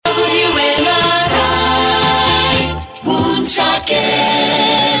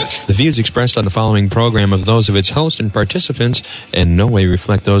The views expressed on the following program are those of its host and participants and in no way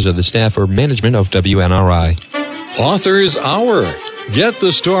reflect those of the staff or management of WNRI. Author's Hour. Get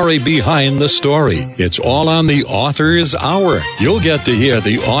the story behind the story. It's all on the Author's Hour. You'll get to hear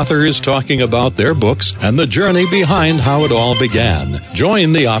the authors talking about their books and the journey behind how it all began.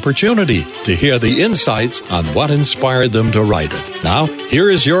 Join the opportunity to hear the insights on what inspired them to write it. Now, here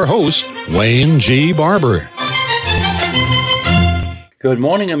is your host, Wayne G. Barber. Good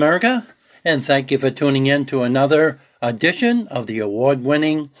morning, America, and thank you for tuning in to another edition of the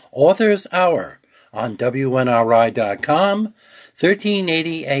award-winning Author's Hour on WNRI.com,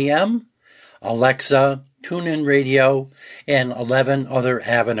 1380 AM, Alexa, TuneIn Radio, and 11 other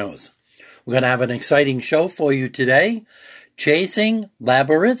avenues. We're going to have an exciting show for you today. Chasing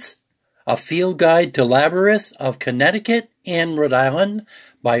Labyrinths, a field guide to Labyrinths of Connecticut and Rhode Island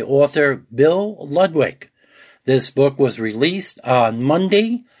by author Bill Ludwig. This book was released on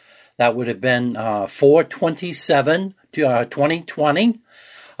Monday. That would have been 4/27/2020.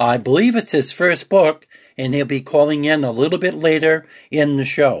 I believe it's his first book, and he'll be calling in a little bit later in the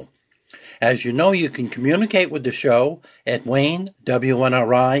show. As you know, you can communicate with the show at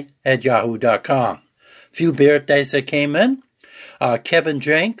WNRI@yahoo.com. Few birthdays that came in. Kevin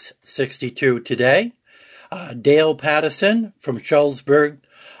Jenks, 62 today. Dale Patterson from Shullsburg,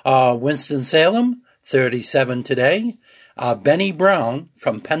 Winston-Salem, 37 today. Benny Brown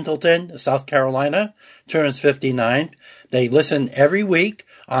from Pendleton, South Carolina, turns 59. They listen every week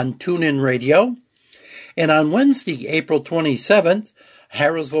on TuneIn Radio. And on Wednesday, April 27th,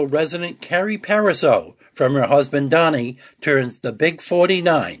 Harrisville resident Carrie Pariseau from her husband Donnie turns the big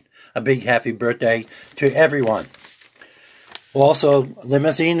 49. A big happy birthday to everyone. Also,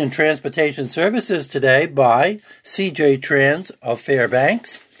 limousine and transportation services today by CJ Trans of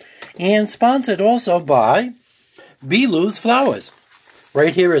Fairbanks. And sponsored also by Belu's Flowers.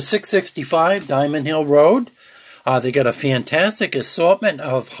 Right here at 665 Diamond Hill Road. They got a fantastic assortment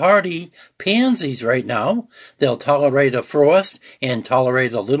of hardy pansies right now. They'll tolerate a frost and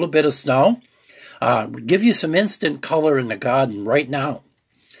tolerate a little bit of snow. Give you some instant color in the garden right now.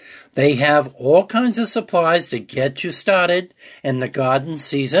 They have all kinds of supplies to get you started in the garden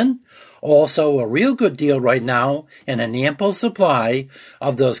season. Also, a real good deal right now and an ample supply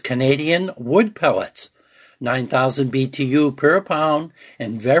of those Canadian wood pellets. 9,000 BTU per pound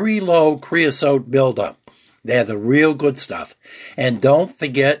and very low creosote buildup. They're the real good stuff. And don't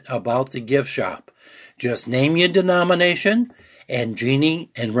forget about the gift shop. Just name your denomination and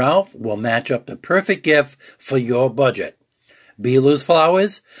Jeannie and Ralph will match up the perfect gift for your budget. Belu's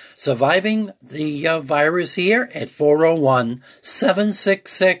Flowers, surviving the virus here at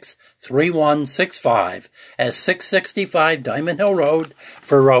 401-766-3165 at 665 Diamond Hill Road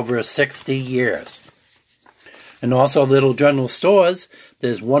for over 60 years. And also little general stores.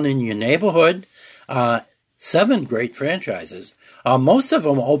 There's one in your neighborhood. 7 great franchises. Most of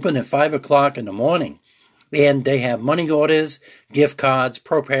them open at 5 o'clock in the morning. And they have money orders, gift cards,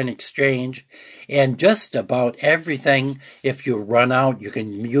 propane exchange, and just about everything. If you run out, you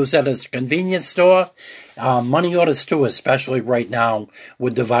can use that as a convenience store. Money orders too, especially right now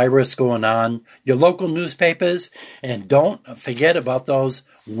with the virus going on. Your local newspapers, and don't forget about those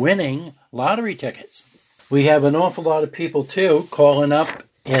winning lottery tickets. We have an awful lot of people too calling up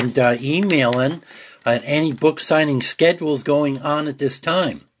and emailing any book signing schedules going on at this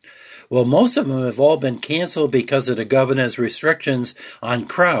time. Well, most of them have all been canceled because of the governor's restrictions on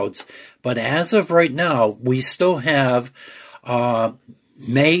crowds. But as of right now, we still have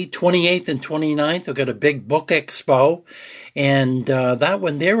May 28th and 29th. We've got a big book expo. And that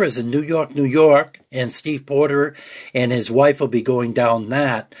one there is in New York, New York. And Steve Porter and his wife will be going down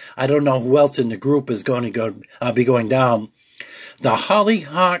that. I don't know who else in the group is going to be going down. The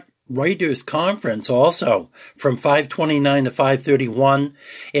Hollyhock Writers Conference also from 5:29 to 5:31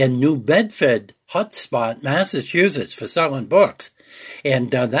 in New Bedford, Hotspot, Massachusetts for selling books.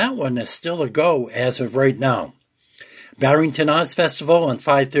 And that one is still a go as of right now. Barrington Arts Festival on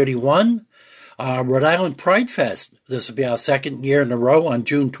 5:31. Rhode Island Pride Fest. This will be our second year in a row on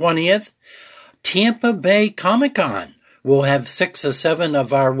June 20th. Tampa Bay Comic Con. We'll have 6 or 7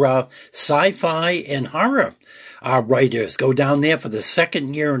 of our sci-fi and horror our writers go down there for the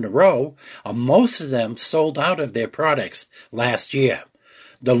second year in a row. Most of them sold out of their products last year.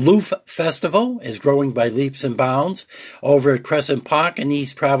 The Loof Festival is growing by leaps and bounds over at Crescent Park in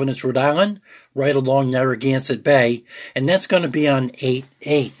East Providence, Rhode Island, right along Narragansett Bay, and that's going to be on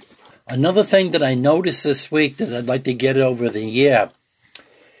 8/8. Another thing that I noticed this week that I'd like to get over the year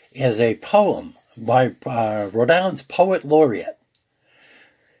is a poem by Rhode Island's Poet Laureate.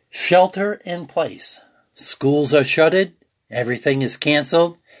 Shelter in place. Schools are shuttered Everything is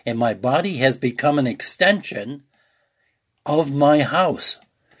canceled, and my body has become an extension of my house.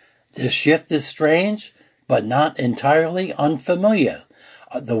 This shift is strange, but not entirely unfamiliar.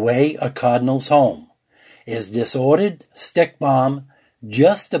 The way a cardinal's home is disordered stick bomb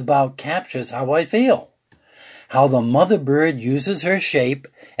just about captures how I feel. How the mother bird uses her shape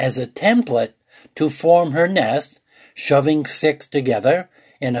as a template to form her nest, shoving sticks together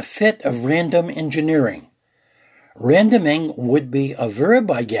in a fit of random engineering. Randoming would be a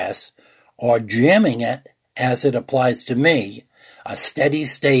verb, I guess, or jamming it, as it applies to me, a steady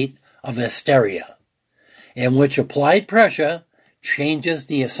state of hysteria, in which applied pressure changes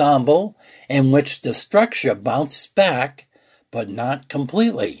the ensemble, in which the structure bounces back, but not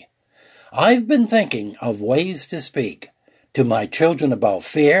completely. I've been thinking of ways to speak to my children about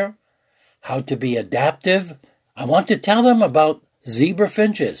fear, how to be adaptive. I want to tell them about zebra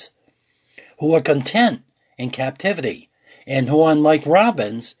finches, who are content in captivity, and who, unlike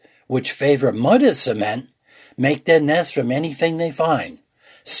robins, which favor mud as cement, make their nests from anything they find,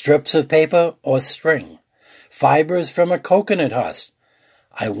 strips of paper or string, fibers from a coconut husk.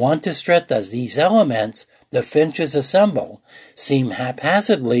 I want to stress that these elements the finches assemble seem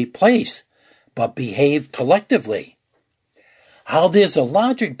haphazardly placed, but behave collectively. How there's a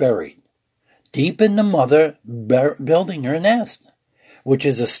logic buried deep in the mother building her nest, which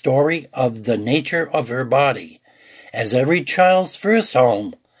is a story of the nature of her body, as every child's first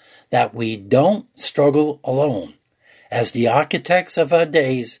home, that we don't struggle alone. As the architects of our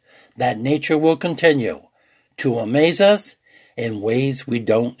days, that nature will continue to amaze us in ways we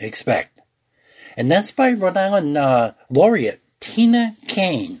don't expect. And that's by Rhode Island laureate Tina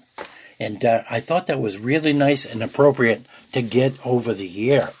Kane. And I thought that was really nice and appropriate to get over the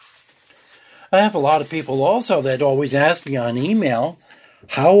year. I have a lot of people also that always ask me on email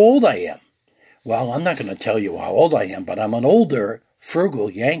how old I am. Well, I'm not going to tell you how old I am, but I'm an older, frugal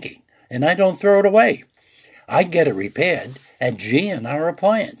Yankee, and I don't throw it away. I get it repaired at G&R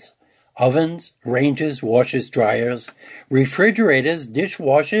Appliance. Ovens, ranges, washers, dryers, refrigerators,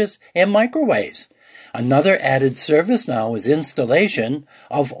 dishwashers, and microwaves. Another added service now is installation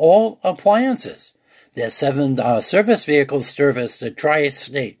of all appliances. Their 7 service vehicles service the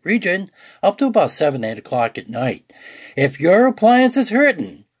tri-state region up to about 7, 8 o'clock at night. If your appliance is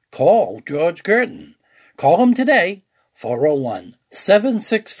hurting, call George Curtin. Call him today,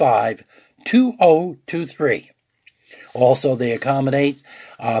 401-765-2023. Also, they accommodate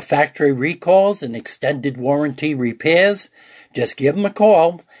factory recalls and extended warranty repairs. Just give them a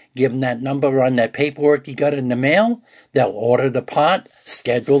call. Give them that number on that paperwork you got in the mail. They'll order the part,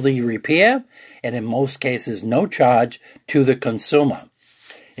 schedule the repair, and in most cases, no charge to the consumer.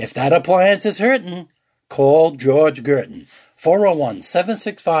 If that appliance is hurting, call George Gerton,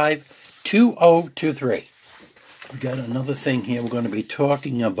 401-765-2023. We got another thing here we're going to be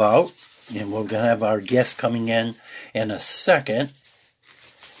talking about, and we're going to have our guest coming in a second,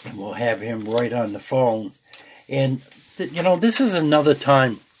 and we'll have him right on the phone. And, this is another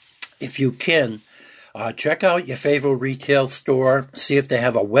time, if you can, check out your favorite retail store, see if they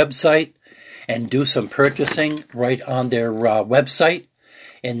have a website, and do some purchasing right on their website,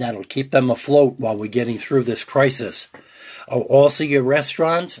 and that'll keep them afloat while we're getting through this crisis. Also, your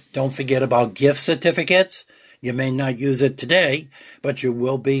restaurants, don't forget about gift certificates. You may not use it today, but you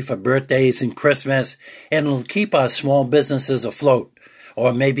will be for birthdays and Christmas, and it'll keep our small businesses afloat,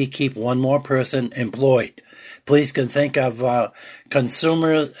 or maybe keep one more person employed. Please can think of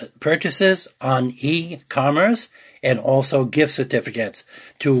consumer purchases on e-commerce and also gift certificates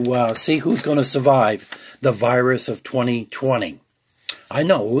to see who's going to survive the virus of 2020. I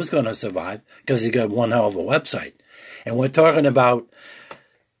know who's going to survive because he got one hell of a website. And we're talking about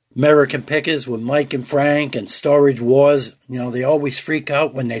American Pickers with Mike and Frank and Storage Wars. They always freak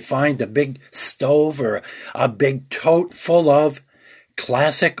out when they find a big stove or a big tote full of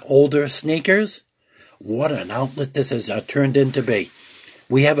classic older sneakers. What an outlet this has turned into be.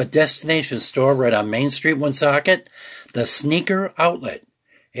 We have a destination store right on Main Street, Woonsocket, the Sneaker Outlet.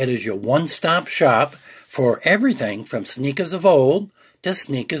 It is your one-stop shop for everything from sneakers of old to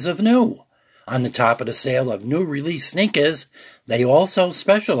sneakers of new. On the top of the sale of new release sneakers, they also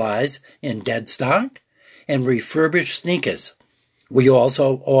specialize in dead stock and refurbished sneakers. We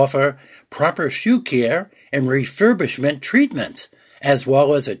also offer proper shoe care and refurbishment treatments, as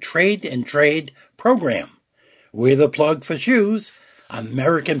well as a trade-and-trade program. We're the plug for shoes.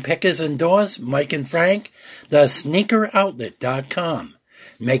 American Pickers endorse Mike and Frank, thesneakeroutlet.com.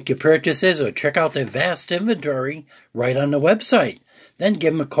 Make your purchases or check out their vast inventory right on the website. Then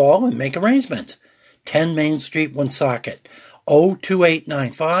give them a call and make arrangements. 10 Main Street, Woonsocket,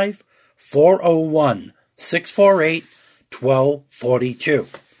 02895 401 648 1242.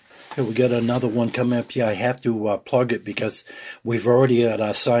 Here we got another one coming up here. I have to plug it because we've already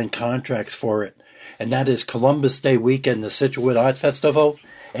signed contracts for it. And that is Columbus Day weekend, the Situate Art Festival,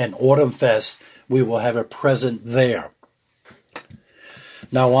 and Autumn Fest. We will have a present there.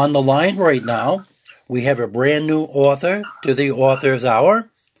 Now on the line right now, we have a brand new author to the Author's Hour.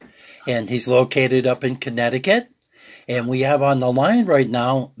 And he's located up in Connecticut. And we have on the line right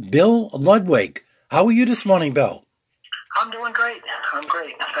now, Bill Ludwig. How are you this morning, Bill? I'm doing great. I'm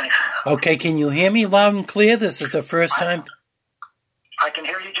great. Thanks. Okay, can you hear me loud and clear? This is the first time. I can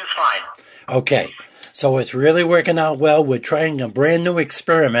hear you just fine. Okay, so it's really working out well. We're trying a brand new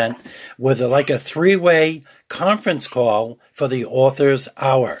experiment with like a three-way conference call for the Author's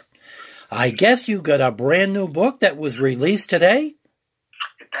Hour. I guess you got a brand new book that was released today?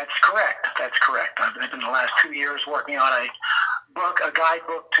 That's correct. That's correct. I've been the last 2 years working on a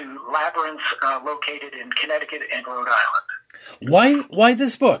guidebook to Labyrinths located in Connecticut and Rhode Island. Why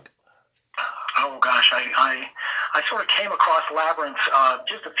this book? Oh gosh, I sort of came across Labyrinths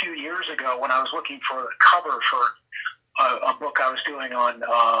just a few years ago when I was looking for a cover for a book I was doing on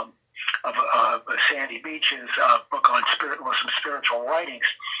of Sandy Beach's book on some spiritual writings.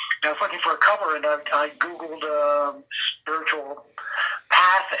 And I was looking for a cover, and I Googled spiritual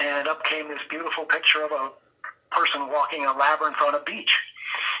path, and up came this beautiful picture of a person walking a labyrinth on a beach.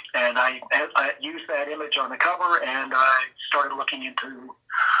 And I used that image on the cover, and I started looking into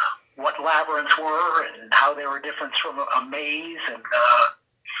what labyrinths were and how they were different from a maze,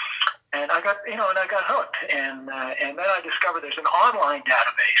 and I got hooked. And then I discovered there's an online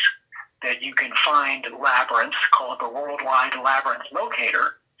database that you can find labyrinths called the Worldwide Labyrinth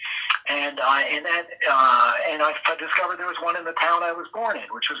Locator. And I discovered there was one in the town I was born in,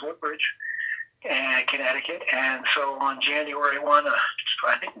 which was Woodbridge, Connecticut. And so on January 1,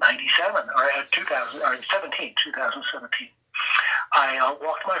 I think 97 or 2017, I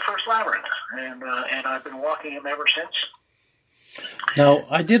walked my first labyrinth, and I've been walking them ever since. Now,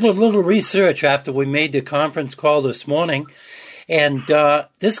 I did a little research after we made the conference call this morning, and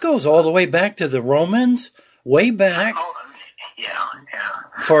this goes all the way back to the Romans, way back. Oh, yeah.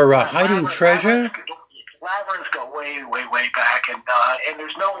 For hiding treasure? Labyrinths go way back, and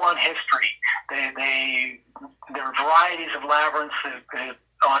there's no one history. There are varieties of labyrinths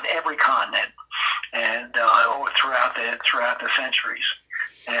on every continent, and throughout the centuries,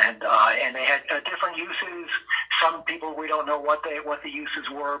 and they had different uses. Some people, we don't know what the uses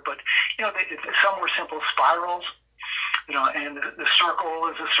were, but some were simple spirals. And the circle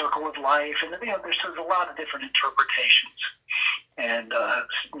is a circle of life, and there's a lot of different interpretations. And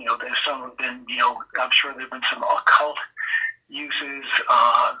there's some have been, I'm sure there've been some occult uses.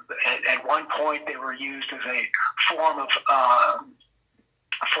 At one point, they were used as a form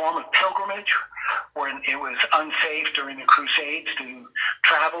of pilgrimage, when it was unsafe during the Crusades to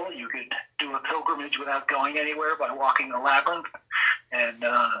travel. You could do a pilgrimage without going anywhere by walking the labyrinth, and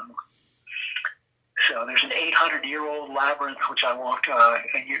so there's an 800-year-old labyrinth which I walked a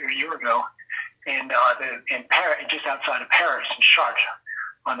year ago, in Paris, just outside of Paris, in Chartres,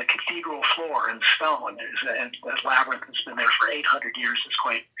 on the cathedral floor in stone. And that labyrinth has been there for 800 years. It's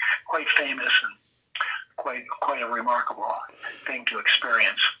quite famous and quite a remarkable thing to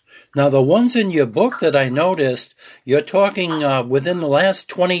experience. Now, the ones in your book that I noticed, you're talking within the last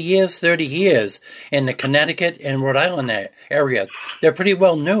 20 years, 30 years, in the Connecticut and Rhode Island area. They're pretty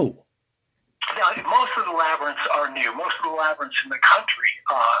well new. Most of the labyrinths are new. Most of the labyrinths in the country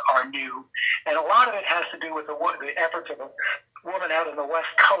are new, and a lot of it has to do with the efforts of a woman out on the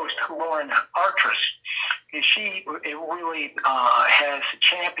West Coast, Lauren Artress. She really has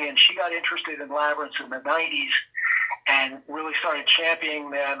championed. She got interested in labyrinths in the 90s and really started championing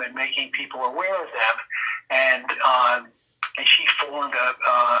them and making people aware of them. And she formed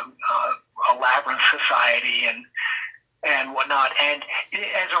a labyrinth society and whatnot. And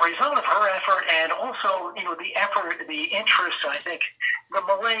as a result of her effort, and also, the interest, I think the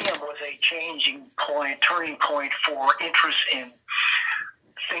millennium was a turning point for interest in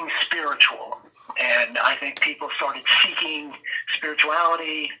things spiritual. And I think people started seeking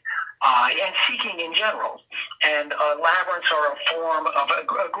spirituality and seeking in general. And labyrinths are a form of a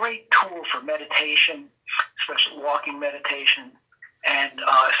great tool for meditation, especially walking meditation. And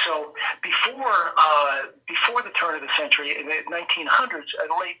so before the turn of the century, in the 1900s,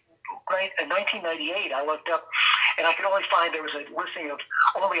 in 1998, I looked up, and I could only find there was a listing of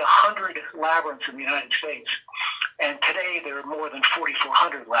only 100 labyrinths in the United States. And today, there are more than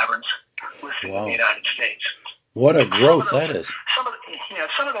 4,400 labyrinths listed in the United States. What a growth that is. Some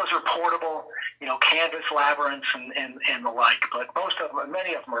of those are portable, canvas labyrinths and the like, but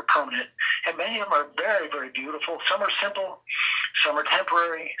many of them are permanent. and many of them are very, very beautiful. Some are simple, some are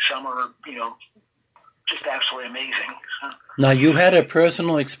temporary, some are, just absolutely amazing. Now, you had a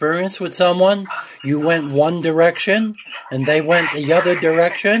personal experience with someone. You went one direction, and they went the other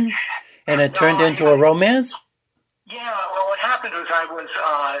direction, and it turned into a romance? Yeah, well, what happened was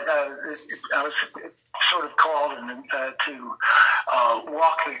I was sort of called to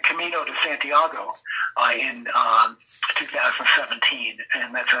walk the Camino de Santiago in 2017,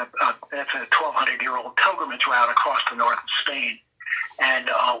 and that's a 1,200-year-old pilgrimage route across the north of Spain. And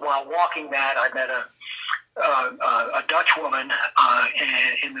while walking that, I met a Dutch woman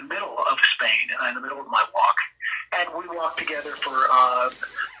in the middle of Spain, in the middle of my walk. And we walked together for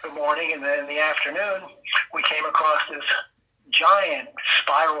the morning, and then in the afternoon, we came across this giant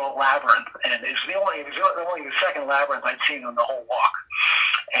spiral labyrinth, and it was only the second labyrinth I'd seen on the whole walk.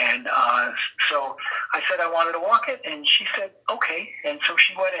 And so I said I wanted to walk it, and she said, okay. And so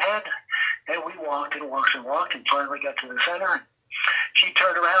she went ahead, and we walked and walked and walked, and finally got to the center. And she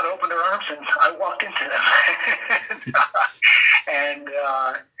turned around, opened her arms, and I walked into them. and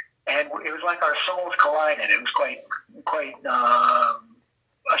it was like our souls collided. It was quite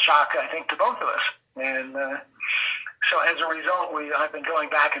a shock, I think, to both of us. And so as a result, I've been going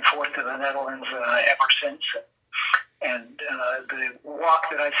back and forth to the Netherlands ever since. And the walk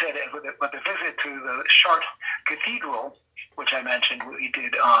that I said, with the visit to the Chartres Cathedral, which I mentioned, we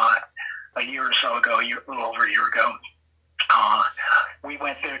did a year or so ago, a little over a year ago. We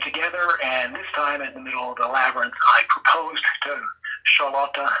went there together, and this time in the middle of the labyrinth, I proposed to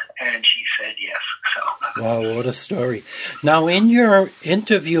Charlotte, and she said yes. So, wow, what a story. Now, in your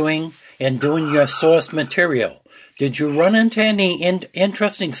interviewing and doing your source material, did you run into any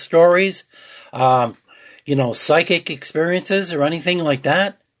interesting stories, psychic experiences or anything like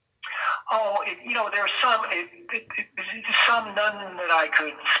that? Oh, there's some, none that I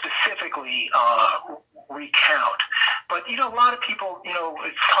could specifically recount. But, a lot of people,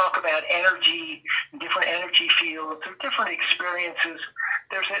 talk about energy, different energy fields, or different experiences.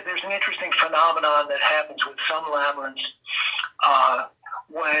 There's an interesting phenomenon that happens with some labyrinths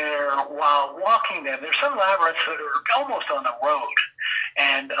where while walking them, there's some labyrinths that are almost on the road,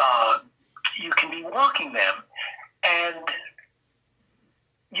 and you can be walking them, and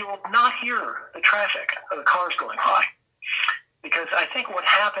you will not hear the traffic of the cars going by. Because I think what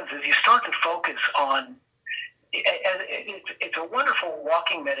happens is you start to focus on, it's a wonderful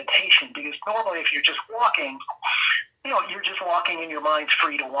walking meditation, because normally if you're just walking, you're just walking and your mind's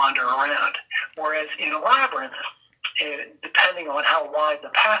free to wander around. Whereas in a labyrinth, depending on how wide the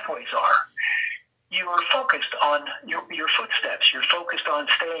pathways are, you are focused on your footsteps. You're focused on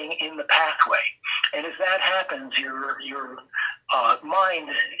staying in the pathway. And as that happens, your mind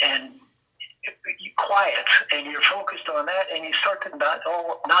and you quiet, and you're focused on that, and you start to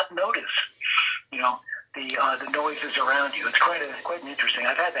not notice, the noises around you. It's quite interesting.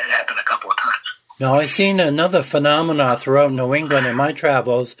 I've had that happen a couple of times. Now, I've seen another phenomena throughout New England in my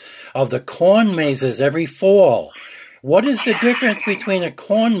travels of the corn mazes every fall. What is the difference between a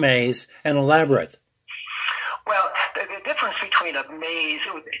corn maze and a labyrinth? Well, the difference between a maze,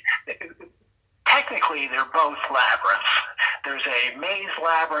 technically they're both labyrinths. There's a maze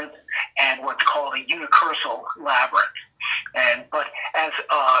labyrinth and what's called a unicursal labyrinth. But as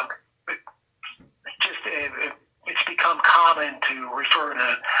it's become common to refer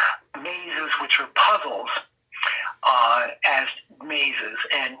to mazes, which are puzzles, as mazes.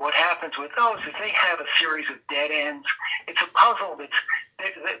 And what happens with those is they have a series of dead ends. It's a puzzle the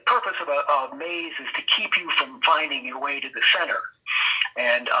purpose of a maze is to keep you from finding your way to the center.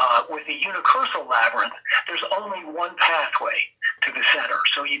 And with the unicursal labyrinth, there's only one pathway to the center,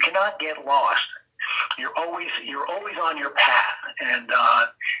 so you cannot get lost. You're always on your path, and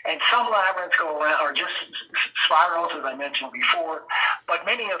some labyrinths go around are just spirals, as I mentioned before, but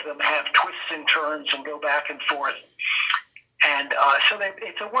many of them have twists and turns and go back and forth, and so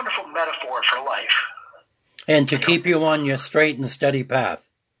it's a wonderful metaphor for life. And to keep you on your straight and steady path.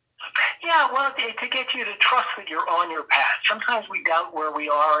 Yeah, well, to get you to trust that you're on your path. Sometimes we doubt where we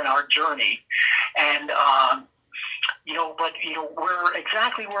are in our journey, and we're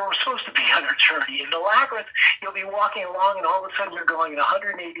exactly where we're supposed to be on our journey. In the labyrinth, you'll be walking along, and all of a sudden you're going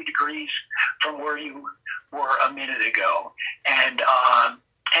 180 degrees from where you were a minute ago,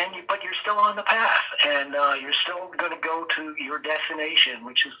 but you're still on the path, and you're still going to go to your destination,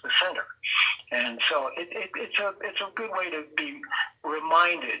 which is the center. And so it's a good way to be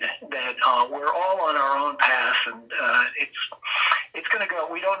reminded that we're all on our own path, and it's going to go.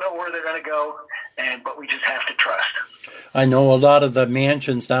 We don't know where they're going to go, but we just have to trust. I know a lot of the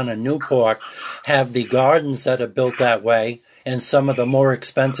mansions down in Newport have the gardens that are built that way, and some of the more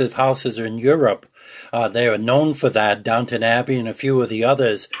expensive houses in Europe. They are known for that. Downton Abbey and a few of the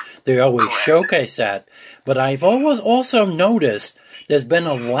others, they always showcase that. But I've always also noticed there's been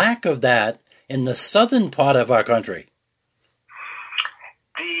a lack of that in the southern part of our country.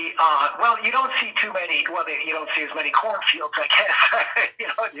 Well, you don't see too many. Well, you don't see as many cornfields, I guess.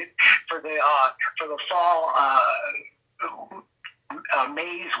 For the fall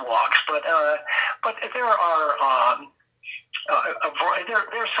maze walks, but there are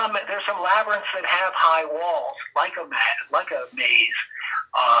there's some labyrinths that have high walls, like a maze.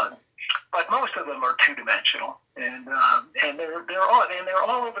 But most of them are two-dimensional, and they're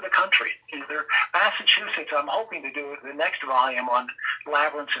all over the country. They're Massachusetts. I'm hoping to do the next volume on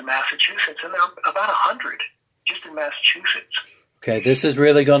labyrinths in Massachusetts, and there are about 100 just in Massachusetts. Okay, this is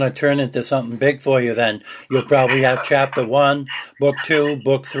really going to turn into something big for you. Then you'll probably have chapter 1, book 2,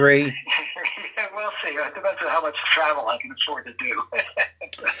 book 3. Yeah, we'll see. It depends on how much travel I can afford to do.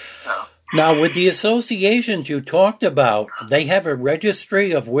 So. Now, with the associations you talked about, they have a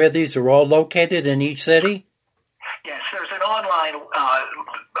registry of where these are all located in each city? Yes, there's an online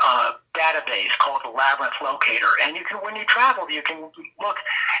database called the Labyrinth Locator, and you can, when you travel, you can look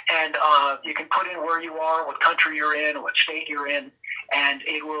and you can put in where you are, what country you're in, what state you're in, and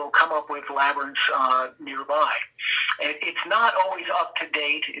it will come up with labyrinths nearby. And it's not always up to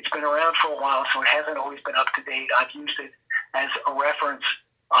date. It's been around for a while, so it hasn't always been up to date. I've used it as a reference,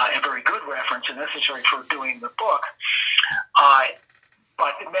 a very good reference, and necessary for doing the book.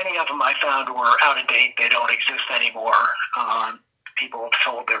 But many of them I found were out of date. They don't exist anymore. People have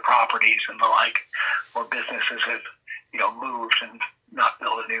sold their properties and the like, or businesses have, moved and not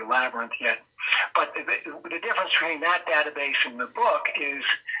built a new labyrinth yet. But the difference between that database and the book is,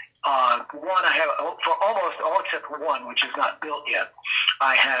 one, I have, for almost all except for one, which is not built yet,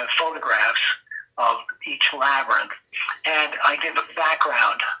 I have photographs of each labyrinth, and I give a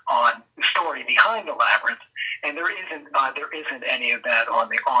background on the story behind the labyrinth, and there isn't any of that on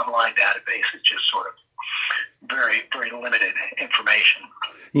the online database. It's just sort of very, very limited information.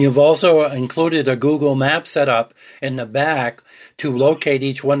 You've also included a Google map setup in the back to locate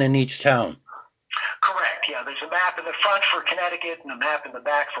each one in each town. Correct, yeah. There's a map in the front for Connecticut and a map in the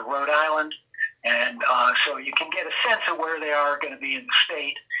back for Rhode Island, and so you can get a sense of where they are going to be in the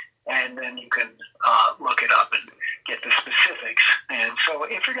state, and then you can look it up and get the specifics. And so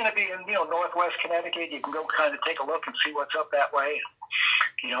if you're going to be in, northwest Connecticut, you can go kind of take a look and see what's up that way,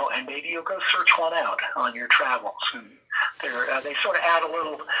 and maybe you'll go search one out on your travels. And they sort of add a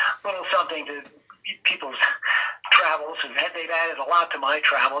little something to people's travels, and they've added a lot to my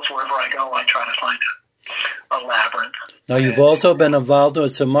travels. Wherever I go, I try to find a labyrinth. Now, you've also been involved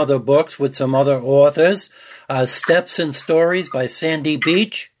with some other books with some other authors, Steps and Stories by Sandy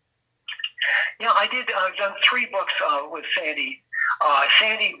Beach. Yeah, I did. I've done 3 books with Sandy.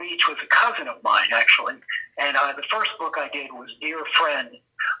 Sandy Beach was a cousin of mine, actually. And the first book I did was Dear Friend,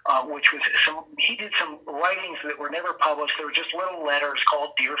 which was he did some writings that were never published. They were just little letters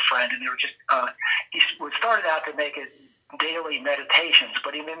called Dear Friend, and they were just, he started out to make it daily meditations,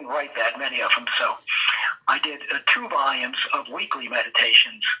 but he didn't write that many of them. So I did 2 volumes of weekly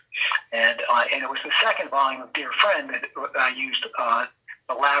meditations, and it was the second volume of Dear Friend that I used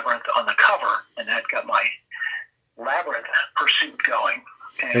the labyrinth on the cover, and that got my labyrinth pursuit going.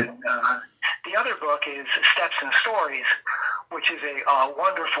 And the other book is Steps and Stories, which is a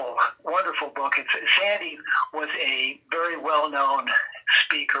wonderful, wonderful book. Sandy was a very well-known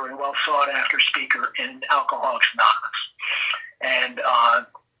speaker and well-sought-after speaker in Alcoholics Anonymous, and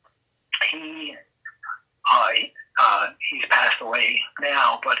he's passed away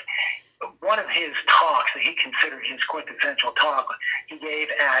now, but one of his talks that he considered his quintessential talk, he gave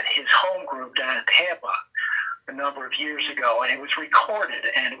at his home group down in Tampa a number of years ago, and it was recorded,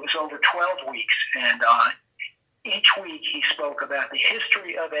 and it was over 12 weeks, and each week he spoke about the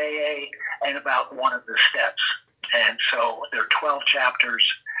history of AA and about one of the steps. And so there are 12 chapters.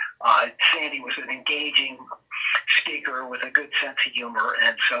 Sandy was an engaging speaker with a good sense of humor,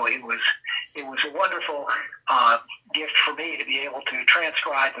 and so it was a wonderful gift for me to be able to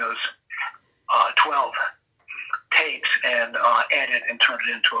transcribe those 12 tapes and edit and turn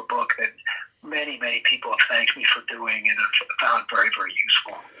it into a book that many, many people have thanked me for doing and have found very, very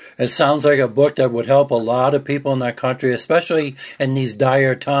useful. It sounds like a book that would help a lot of people in that country, especially in these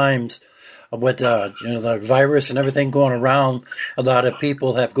dire times with the virus and everything going around. A lot of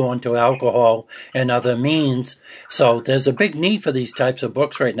people have gone to alcohol and other means. So there's a big need for these types of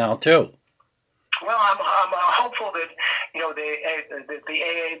books right now, too. Well, I'm hopeful that the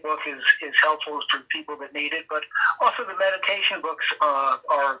AA book is helpful for people that need it, but also the meditation books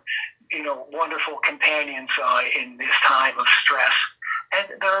are wonderful companions in this time of stress. And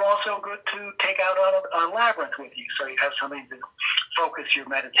they're also good to take out on a labyrinth with you, so you have something to focus your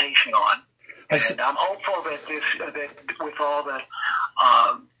meditation on. And I'm hopeful that with all the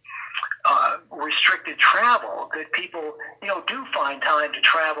restricted travel, that people, do find time to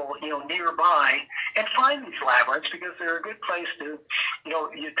travel, nearby and find these labyrinths, because they're a good place to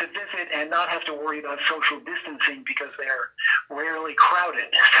visit and not have to worry about social distancing, because they're rarely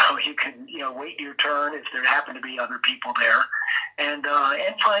crowded. So you can, wait your turn if there happen to be other people there, and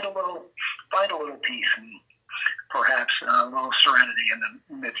find a little peace and perhaps a little serenity in the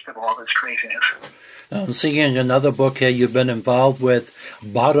midst of all this craziness. I'm seeing another book here you've been involved with,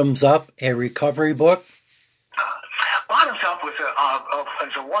 Bottoms Up, a recovery book. Bottoms Up is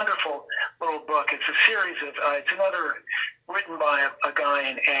a wonderful little book. It's a series of, it's another written by a guy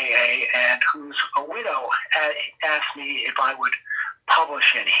in AA, and whose a widow asked me if I would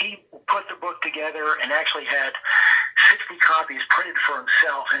publish it. He put the book together and actually had 60 copies printed for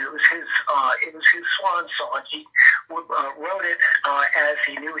himself, and it was his swan song. He wrote it as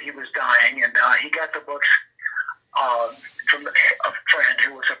he knew he was dying, and he got the books from a friend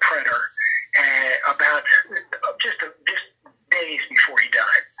who was a printer, about just days before he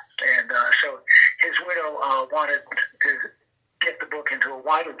died. And so his widow wanted to get the book into a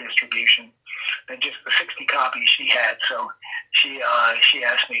wider distribution than just the 60 copies she had. So she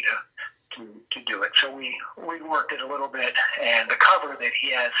asked me to do it. So we worked it a little bit, and the cover that he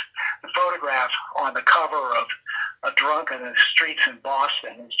has, the photograph on the cover of a drunk in the streets in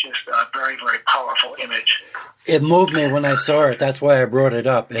Boston, is just a very, very powerful image. It moved me when I saw it. That's why I brought it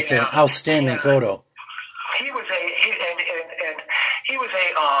up. It's an outstanding photo. He was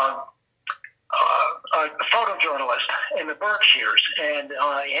a photojournalist in the Berkshires, and he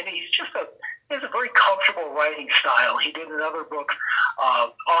has a very comfortable writing style. He did another book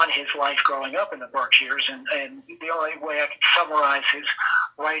on his life growing up in the Berkshires, and the only way I could summarize his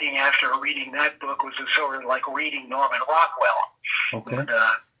writing after reading that book was sort of like reading Norman Rockwell. Okay. And,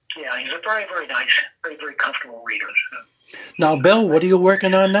 he's a very, very nice, very, very comfortable reader. Now, Bill, what are you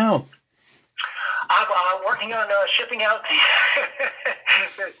working on now? I'm working on shipping out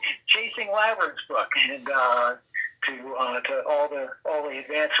the Chasing Labyrinths book, and to all the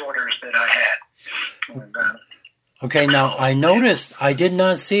advance orders that I had. And, okay, now I noticed, I did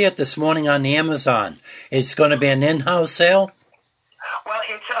not see it this morning on the Amazon. It's going to be an in-house sale? Well,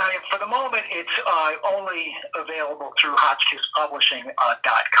 it's for the moment, it's only available through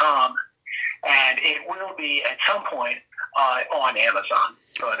HotchkissPublishing.com, and it will be at some point on Amazon,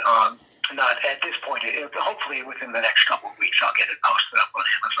 but not at this point. Hopefully within the next couple of weeks, I'll get it posted up on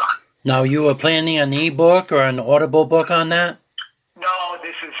Amazon. Now, you were planning an e-book or an Audible book on that? No,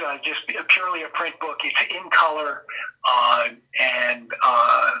 this is just purely a print book. It's in color, and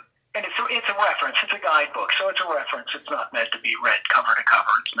it's a reference. It's a guidebook, so it's a reference. It's not meant to be read cover to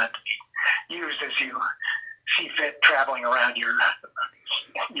cover. It's meant to be used as you see fit, traveling around your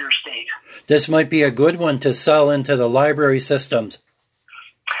state. This might be a good one to sell into the library systems.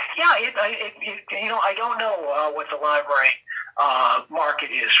 Yeah, I don't know what the library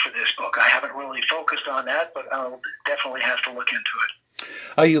market is for this book. I haven't really focused on that, but I'll definitely have to look into it.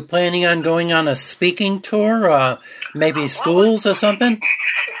 Are you planning on going on a speaking tour, maybe schools or something?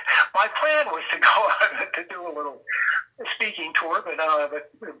 My plan was to go to do a little speaking tour, but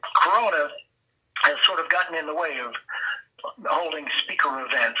Corona has sort of gotten in the way of holding speaker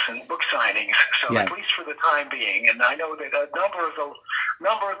events and book signings. So at least for the time being, and I know that a number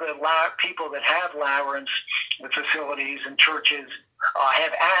of the people that have labyrinths, the facilities and churches,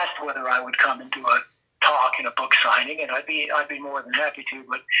 have asked whether I would come and do a talk and a book signing, and I'd be more than happy to.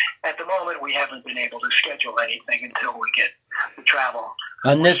 But at the moment, we haven't been able to schedule anything until we get the travel.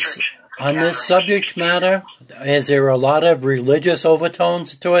 On this subject matter, is there a lot of religious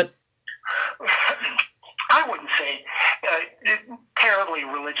overtones to it? I wouldn't say terribly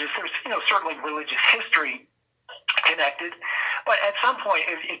religious. There's certainly religious history connected, but at some point,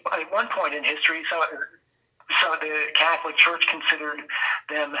 at one point in history, so the Catholic Church considered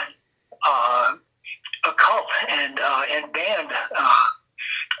them a cult and banned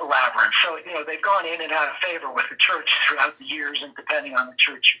labyrinths. So they've gone in and out of favor with the church throughout the years, and depending on the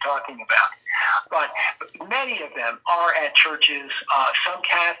church you're talking about. But many of them are at churches. Some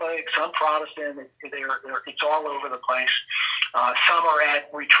Catholic, some Protestant. It's all over the place. Some are at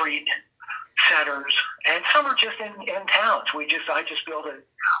retreat centers, and some are just in towns. I just built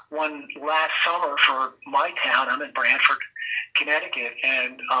one last summer for my town. I'm in Branford, Connecticut,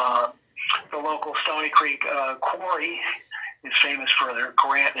 and the local Stony Creek quarry is famous for their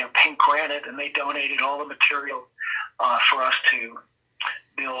pink granite, and they donated all the material for us to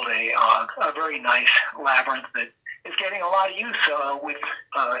build a very nice labyrinth that is getting a lot of use.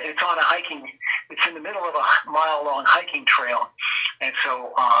 It's on a hiking. It's in the middle of a mile-long hiking trail, and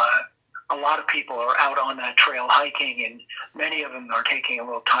so a lot of people are out on that trail hiking, and many of them are taking a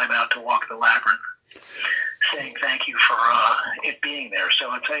little time out to walk the labyrinth, saying thank you for it being there.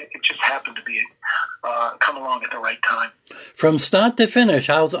 So it just happened to be come along at the right time. From start to finish,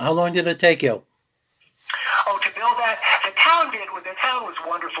 how long did it take you? Oh, to build that, the town was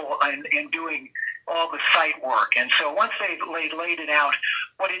wonderful in doing all the site work, and so once they laid it out,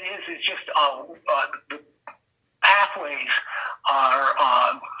 what it is just the pathways are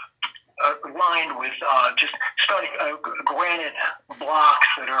lined with just starting granite blocks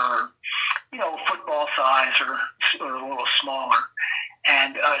that are, football size or a little smaller.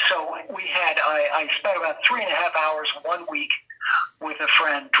 And so I spent about 3.5 hours 1 week with a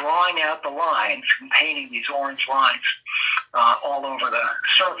friend drawing out the lines and painting these orange lines all over the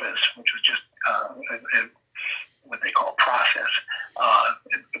surface, which was just what they call process,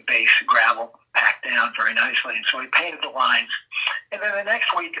 base gravel packed down very nicely. And so we painted the lines. And then the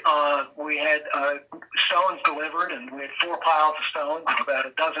next week, we had stones delivered, and we had 4 piles of stones, and about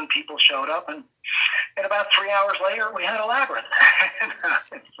a dozen people showed up, and about 3 hours later, we had a labyrinth.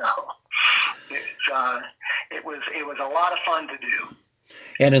 So it was a lot of fun to do.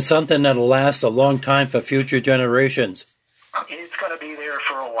 And it's something that'll last a long time for future generations. It's going to be there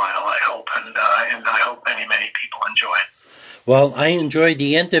for a while, I hope, and I hope many people enjoy it. Well, I enjoyed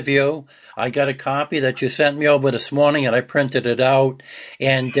the interview. I got a copy that you sent me over this morning, and I printed it out.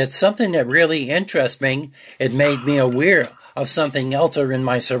 And it's something that really interests me. It made me aware of something else in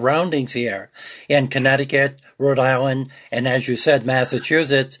my surroundings here. In Connecticut, Rhode Island, and as you said,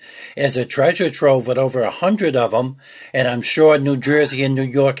 Massachusetts is a treasure trove with over 100 of them. And I'm sure New Jersey and New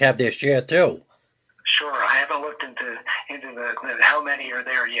York have their share, too. Sure. I haven't looked into the how many are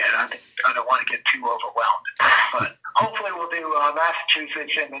there yet. I don't want to get too overwhelmed. But hopefully we'll do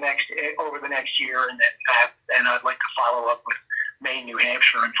Massachusetts over the next year, and I'd like to follow up with Maine, New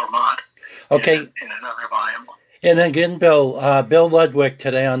Hampshire, and Vermont. Okay. In another volume. And again, Bill Ludwig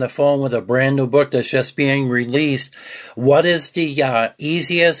today on the phone with a brand new book that's just being released. What is the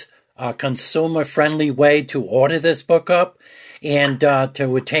easiest consumer-friendly way to order this book up and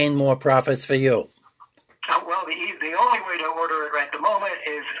to attain more profits for you? Well, the only way to order it at the moment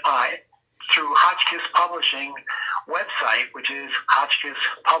is through Hotchkiss Publishing website, which is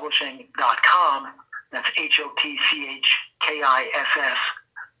hotchkisspublishing.com. That's HOTCHKISS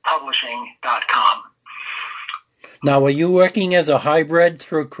publishing.com. Now, are you working as a hybrid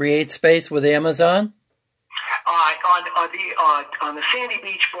through CreateSpace with Amazon? On the Sandy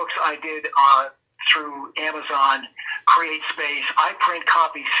Beach books, I did through Amazon CreateSpace. I print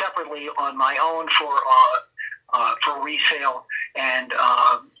copies separately on my own for resale, and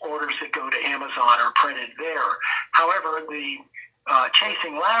orders that go to Amazon are printed there. However, the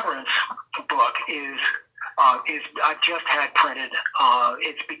Chasing Labyrinths book is I've just had printed.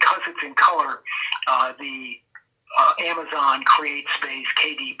 It's because it's in color. The Amazon CreateSpace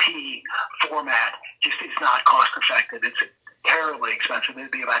KDP format just is not cost effective. It's terribly expensive.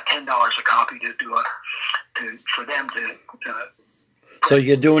 It'd be about $10 a copy for them to. So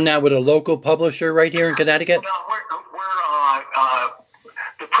you're doing that with a local publisher right here in Connecticut? No, we're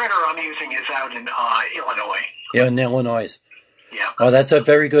the printer I'm using is out in Illinois. Yeah, in Illinois. Yeah. Well, that's a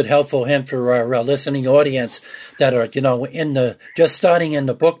very good, helpful hint for our listening audience that are, just starting in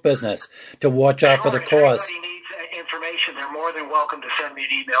the book business to watch out for the cost. If anybody needs information, they're more than welcome to send me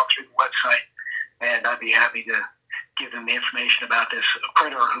an email through the website, and I'd be happy to give them the information about this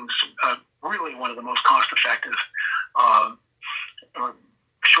printer, who's really one of the most cost-effective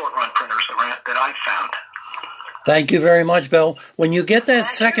short-run printers that I've found. Thank you very much, Bill. When you get that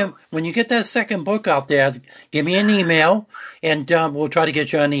second book out there, give me an email, and we'll try to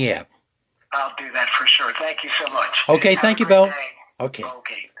get you on the air. I'll do that for sure. Thank you so much. Okay, thank you, Bill. Okay.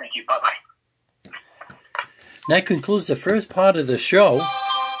 Okay, thank you. Bye-bye. That concludes the first part of the show,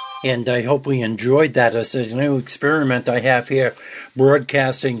 and I hope we enjoyed that. It's a new experiment I have here,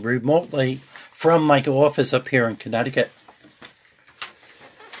 broadcasting remotely from my office up here in Connecticut.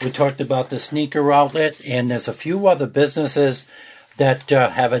 We talked about the sneaker outlet, and there's a few other businesses that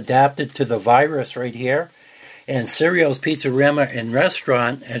have adapted to the virus right here. And Cereal's Pizzerama and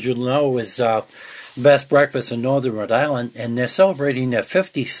Restaurant, as you know, is best breakfast in Northern Rhode Island, and they're celebrating their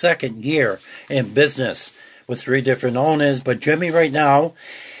 52nd year in business with 3 different owners. But Jimmy right now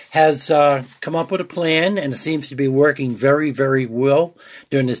has come up with a plan, and it seems to be working very, very well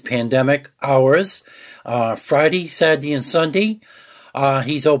during this pandemic hours. Friday, Saturday, and Sunday,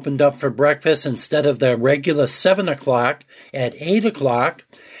 He's opened up for breakfast instead of the regular 7 o'clock at 8 o'clock.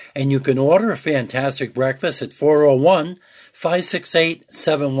 And you can order a fantastic breakfast at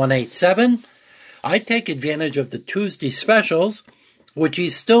 401-568-7187. I take advantage of the Tuesday specials, which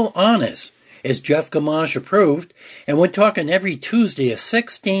he's still honest, is Jeff Gamage approved. And we're talking every Tuesday a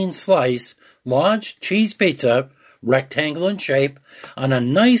 16-slice large cheese pizza, rectangle in shape, on a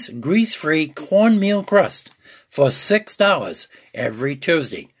nice grease-free cornmeal crust for $6 every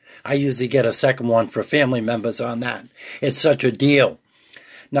Tuesday. I usually get a second one for family members on that. It's such a deal.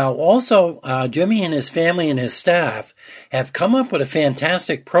 Now, also, Jimmy and his family and his staff have come up with a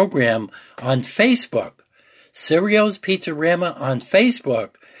fantastic program on Facebook. Cirio's Pizzarama on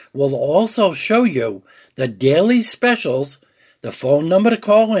Facebook will also show you the daily specials, the phone number to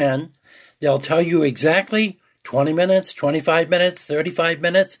call in. They'll tell you exactly 20 minutes, 25 minutes, 35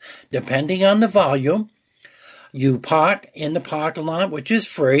 minutes, depending on the volume. You park in the parking lot, which is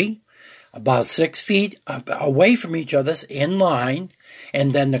free, about 6 feet away from each other in line.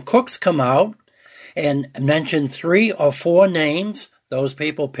 And then the cooks come out and mention 3 or 4 names. Those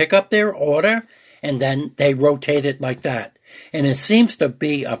people pick up their order, and then they rotate it like that. And it seems to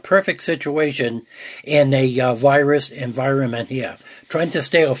be a perfect situation in a virus environment here, trying to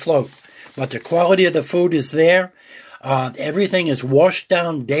stay afloat. But the quality of the food is there. Everything is washed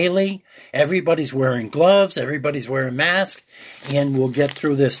down daily. Everybody's wearing gloves. Everybody's wearing masks. And we'll get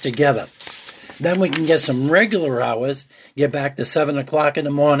through this together. Then we can get some regular hours, get back to 7 o'clock in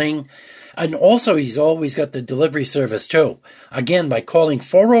the morning. And also, he's always got the delivery service, too. Again, by calling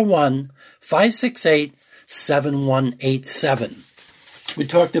 401-568-7187. We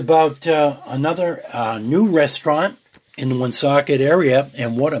talked about another new restaurant in the Woonsocket area,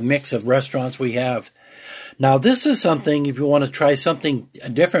 and what a mix of restaurants we have. Now, this is something, if you want to try something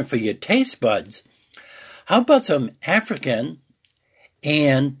different for your taste buds, how about some African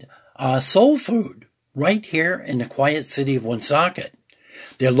and soul food right here in the quiet city of Woonsocket?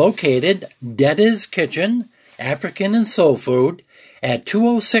 They're located, Deda's Kitchen, African and Soul Food, at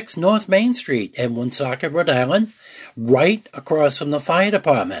 206 North Main Street in Woonsocket, Rhode Island, right across from the fire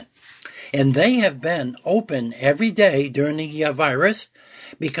department. And they have been open every day during the virus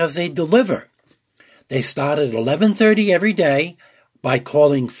because they deliver. They start at 11:30 every day by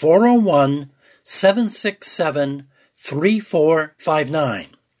calling 401-767-3459.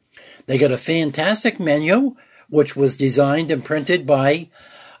 They got a fantastic menu, which was designed and printed by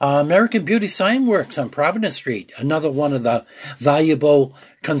American Beauty Sign Works on Providence Street, another one of the valuable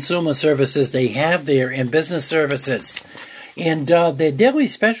consumer services they have there in business services. And their daily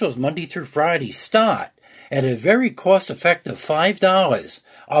specials, Monday through Friday, start at a very cost-effective $5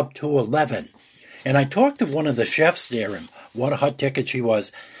 up to $11. And I talked to one of the chefs there, and what a hot ticket she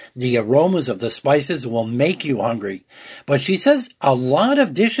was. The aromas of the spices will make you hungry. But she says a lot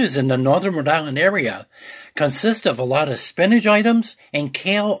of dishes in the northern Rhode Island area consist of a lot of spinach items and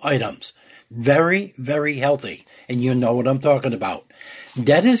kale items. Very, very healthy. And you know what I'm talking about.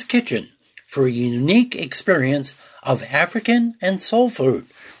 Deda's Kitchen for a unique experience of African and soul food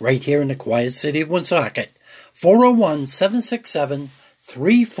right here in the quiet city of Woonsocket.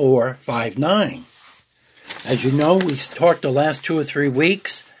 401-767-3459. As you know, we talked the last 2 or 3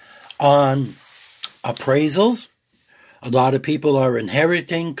 weeks on appraisals. A lot of people are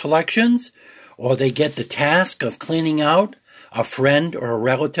inheriting collections, or they get the task of cleaning out a friend or a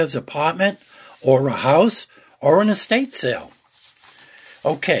relative's apartment or a house or an estate sale.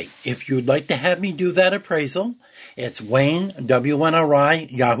 Okay, if you'd like to have me do that appraisal, it's Wayne, WNRI,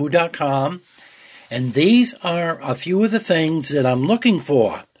 yahoo.com. And these are a few of the things that I'm looking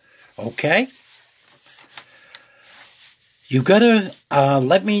for. Okay? You got to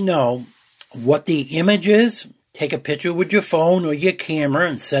let me know what the image is. Take a picture with your phone or your camera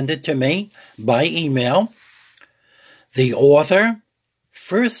and send it to me by email. The author,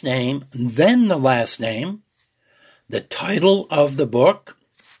 first name, then the last name, the title of the book,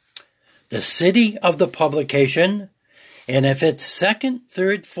 the city of the publication, and if it's 2nd,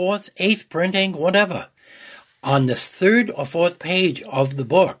 3rd, 4th, 8th printing, whatever, on the 3rd or 4th page of the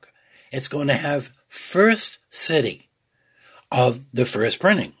book, it's going to have first city of the first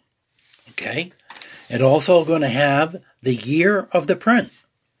printing. Okay? It's also going to have the year of the print.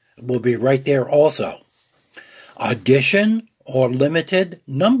 It will be right there also. Edition or limited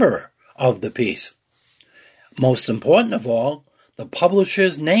number of the piece. Most important of all, the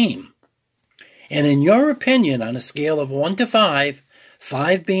publisher's name. And in your opinion, on a scale of 1 to 5,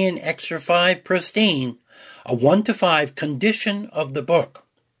 5 being extra 5 pristine, a 1 to 5 condition of the book.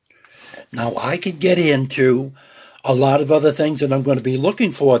 Now, I could get into a lot of other things that I'm going to be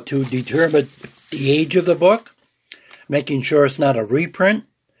looking for to determine the age of the book. making sure it's not a reprint,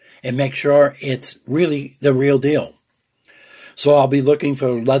 and make sure it's really the real deal. So I'll be looking for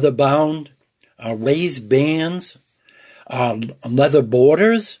leather-bound, raised bands, leather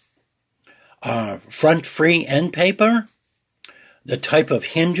borders, front free end paper, the type of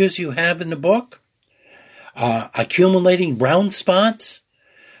hinges you have in the book, accumulating brown spots.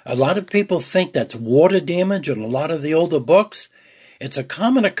 A lot of people think that's water damage in a lot of the older books. It's a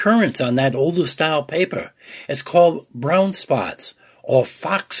common occurrence on that older style paper. It's called brown spots or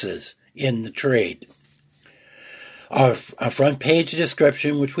foxes in the trade. Our front page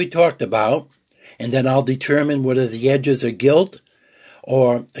description, which we talked about, and then I'll determine whether the edges are gilt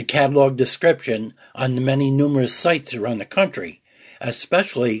or a catalog description on the many numerous sites around the country,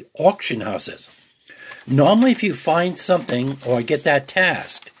 especially auction houses. Normally, if you find something or get that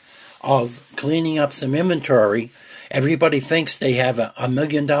task of cleaning up some inventory, everybody thinks they have a $1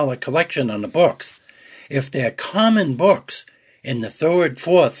 million collection on the books. If they're common books in the 3rd,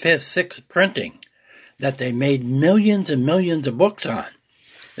 4th, 5th, 6th printing that they made millions and millions of books on,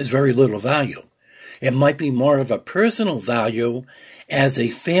 there's very little value. It might be more of a personal value as a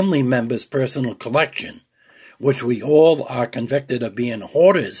family member's personal collection, which we all are convicted of being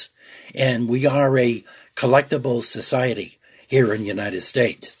hoarders, and we are a collectible society here in the United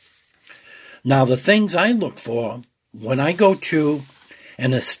States. Now, the things I look for when I go to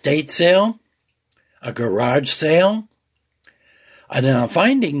an estate sale, a garage sale, and I'm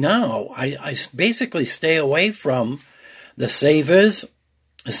finding now I basically stay away from the savers,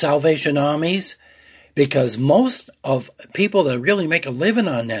 the Salvation Armies, because most of people that really make a living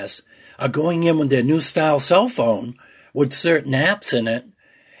on this are going in with their new style cell phone with certain apps in it,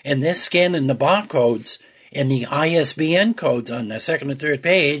 and they're scanning the barcodes and the ISBN codes on the second and third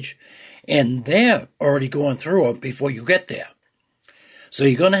page, and they're already going through it before you get there. So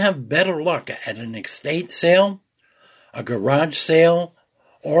you're going to have better luck at an estate sale, a garage sale,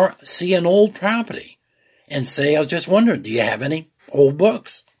 or see an old property and say, I was just wondering, do you have any old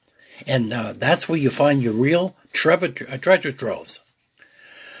books? And that's where you find your real treasure troves.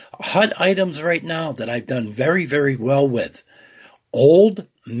 Hot items right now that I've done very, very well with. Old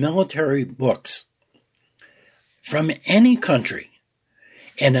military books from any country,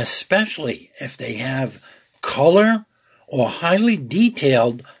 and especially if they have color or highly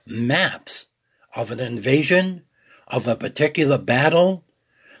detailed maps of an invasion, of a particular battle.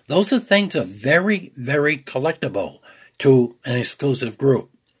 Those are things that are very, very collectible to an exclusive group.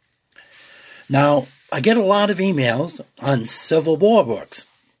 Now, I get a lot of emails on Civil War books.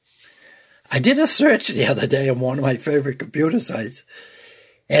 I did a search the other day on one of my favorite computer sites,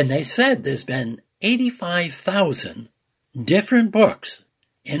 and they said there's been 85,000 different books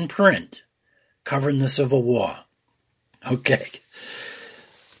in print covering the Civil War. Okay.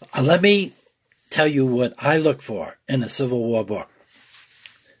 Let me tell you what I look for in a Civil War book.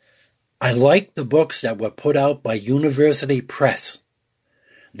 I like the books that were put out by University Press.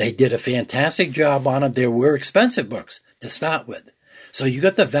 They did a fantastic job on them. They were expensive books to start with. So you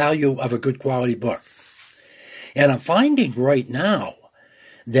got the value of a good quality book. And I'm finding right now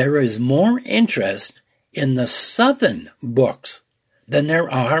there is more interest in the Southern books than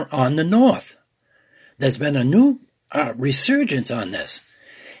there are on the North. There's been a new resurgence on this.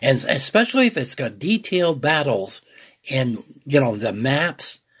 And especially if it's got detailed battles and, the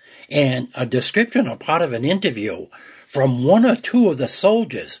maps and a description or part of an interview from one or two of the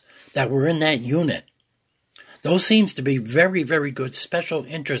soldiers that were in that unit. Those seems to be very, very good special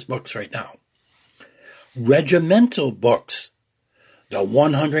interest books right now. Regimental books. The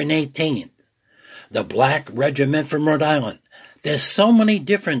 118th. The Black Regiment from Rhode Island. There's so many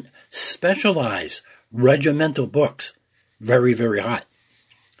different specialized regimental books. Very, very hot.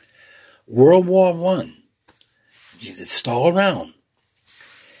 World War I. It's still around.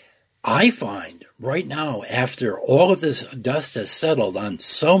 I find right now, after all of this dust has settled on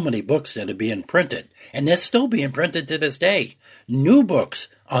so many books that are being printed, and they're still being printed to this day, new books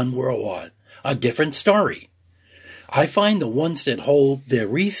on World War, a different story. I find the ones that hold their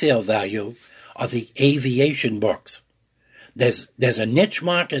resale value are the aviation books. There's a niche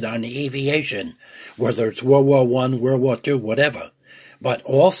market on the aviation, whether it's World War I, World War II, whatever, but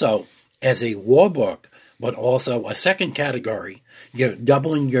also as a war book, but also a second category. You're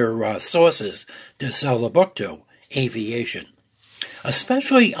doubling your sources to sell a book to, aviation.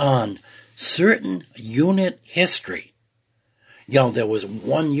 Especially on certain unit history. There was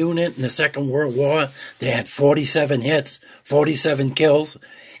one unit in the Second World War, they had 47 hits, 47 kills,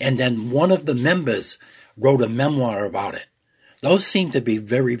 and then one of the members wrote a memoir about it. Those seem to be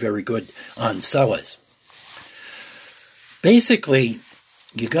very, very good on sellers. Basically,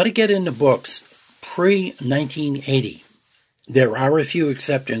 you got to get into books pre-1980. There are a few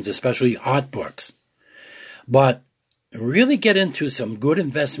exceptions, especially art books. But really get into some good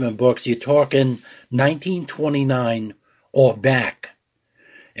investment books, you're talking 1929 or back.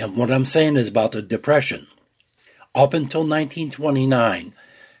 And what I'm saying is about the Depression. Up until 1929,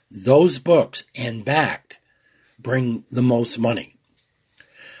 those books and back bring the most money.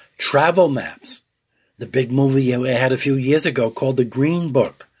 Travel maps. The big movie we had a few years ago called The Green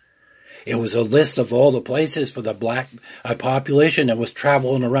Book. It was a list of all the places for the black population that was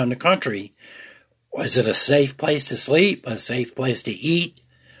traveling around the country. Was it a safe place to sleep? A safe place to eat?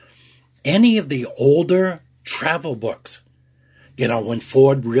 Any of the older travel books. You know, when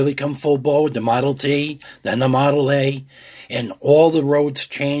Ford really come full bore with the Model T, then the Model A, and all the roads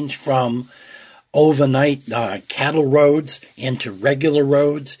changed from overnight cattle roads into regular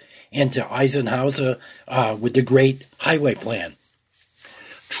roads, into Eisenhower with the Great Highway Plan.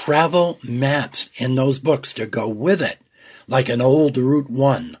 Travel maps in those books to go with it, like an old Route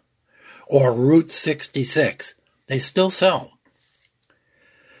 1 or Route 66. They still sell.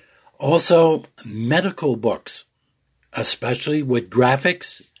 Also, medical books, especially with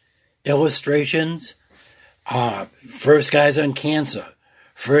graphics, illustrations, first guys on cancer,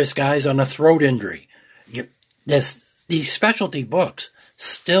 first guys on a throat injury. These specialty books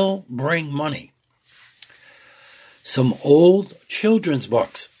still bring money. Some old children's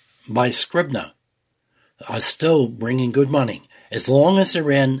books by Scribner are still bringing good money, as long as they're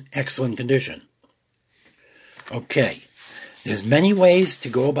in excellent condition. Okay, there's many ways to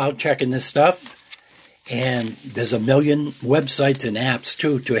go about checking this stuff, and there's a million websites and apps,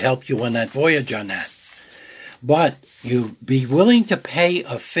 too, to help you on that voyage on that. But you be willing to pay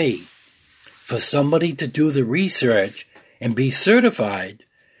a fee for somebody to do the research and be certified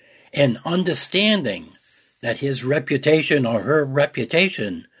and understanding that his reputation or her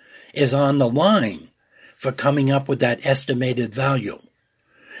reputation is on the line for coming up with that estimated value.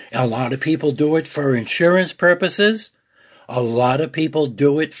 A lot of people do it for insurance purposes. A lot of people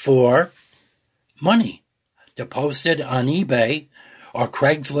do it for money. To post it on eBay or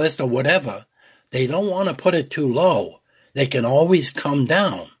Craigslist or whatever. They don't want to put it too low. They can always come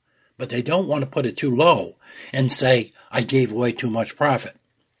down, but they don't want to put it too low and say, I gave away too much profit.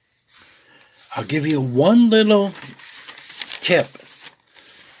 I'll give you one little tip,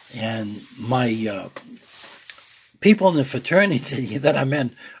 and my people in the fraternity that I'm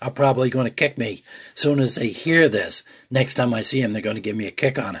in are probably going to kick me as soon as they hear this. Next time I see them, they're going to give me a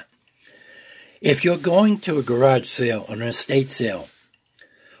kick on it. If you're going to a garage sale or an estate sale,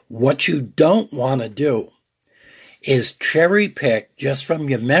 what you don't want to do is cherry pick just from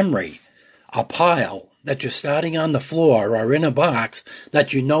your memory a pile that you're starting on the floor or in a box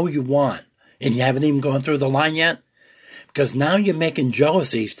that you know you want. And you haven't even gone through the line yet? Because now you're making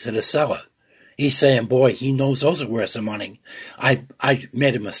jealousies to the seller. He's saying, boy, he knows those are worth some money. I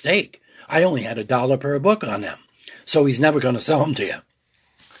made a mistake. I only had $1 per book on them. So he's never going to sell them to you.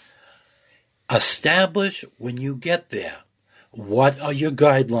 Establish when you get there, what are your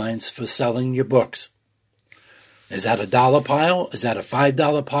guidelines for selling your books? Is that a $1 pile? Is that a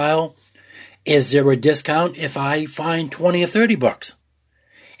 $5 pile? Is there a discount if I find 20 or 30 books?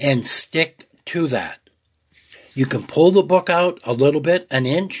 And stick to that. You can pull the book out a little bit, an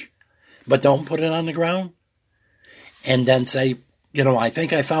inch, but don't put it on the ground. And then say, I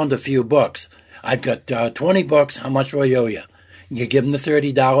think I found a few books. I've got 20 books. How much do I owe you? You give them the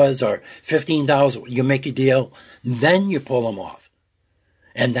 $30 or $15. You make a deal. Then you pull them off.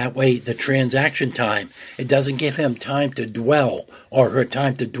 And that way, the transaction time, it doesn't give him time to dwell or her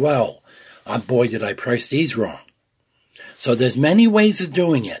time to dwell on, boy, did I price these wrong. So there's many ways of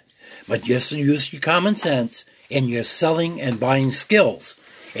doing it, but just use your common sense and your selling and buying skills,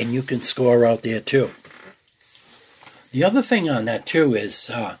 and you can score out there too. The other thing on that too is,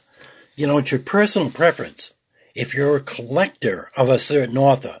 it's your personal preference. If you're a collector of a certain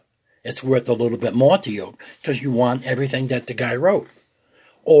author, it's worth a little bit more to you because you want everything that the guy wrote.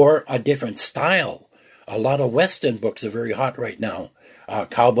 Or a different style. A lot of Western books are very hot right now.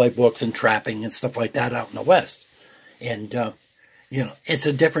 Cowboy books and trapping and stuff like that out in the West. And, it's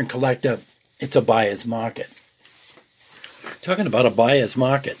a different collector. It's a buyer's market. Talking about a buyer's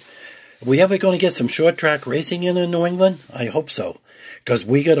market, are we ever going to get some short track racing in New England? I hope so. Because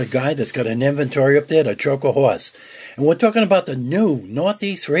we got a guy that's got an inventory up there to choke a horse. And we're talking about the new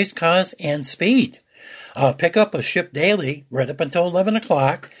Northeast Race Cars and Speed. Pick up a ship daily right up until 11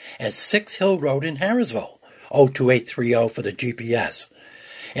 o'clock at 6 Hill Road in Harrisville. 02830 for the GPS.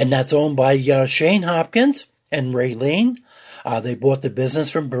 And that's owned by Shane Hopkins and Ray Lean. They bought the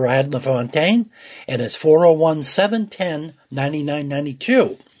business from Brad LaFontaine, and it's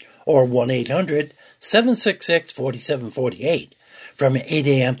 401-710-9992 or 766-4748 from 8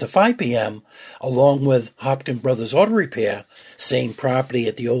 a.m. to 5 p.m., along with Hopkins Brothers Auto Repair, same property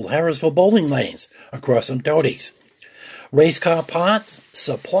at the old Harrisville bowling lanes across from Doty's. Race car parts,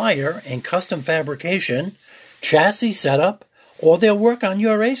 supplier, and custom fabrication, chassis setup, or they'll work on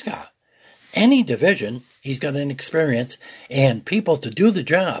your race car. Any division, he's got an experience and people to do the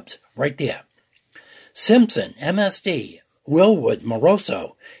jobs right there. Simpson, MSD, Willwood,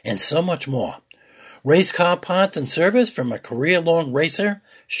 Moroso, and so much more. Race car parts and service from a career-long racer,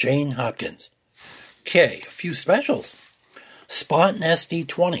 Shane Hopkins. Okay, a few specials. Spartan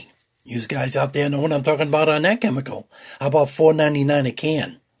SD20. You guys out there know what I'm talking about on that chemical. How about $4.99 a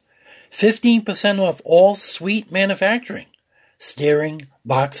can? 15% off all Sweet manufacturing. Steering,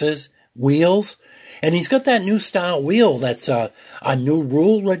 boxes, wheels. And he's got that new style wheel that's a new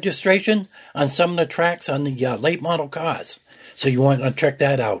rule registration on some of the tracks on the late model cars. So you want to check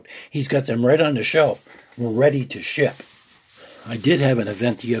that out. He's got them right on the shelf, ready to ship. I did have an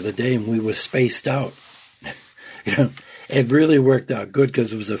event the other day and we were spaced out. It really worked out good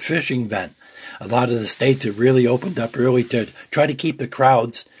because it was a fishing event. A lot of the states have really opened up early to try to keep the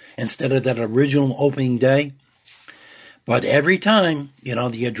crowds instead of that original opening day. But every time, the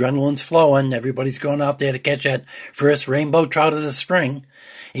adrenaline's flowing, everybody's going out there to catch that first rainbow trout of the spring,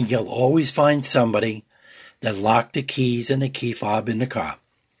 and you'll always find somebody that locked the keys and the key fob in the car.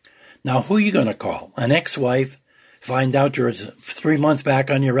 Now, who are you going to call? An ex-wife? Find out you're 3 months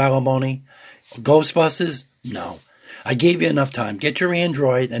back on your alimony? Ghostbusters? No. I gave you enough time. Get your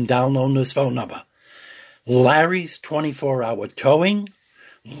Android and download this phone number. Larry's 24-hour towing,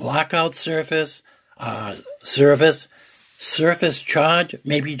 lockout service, surface charge.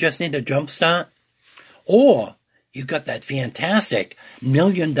 Maybe you just need a jump start. Or you got that fantastic $1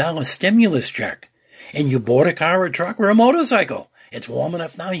 million stimulus check and you bought a car, a truck, or a motorcycle. It's warm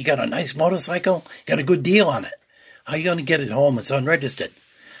enough now. You got a nice motorcycle, got a good deal on it. How are you going to get it home? It's unregistered.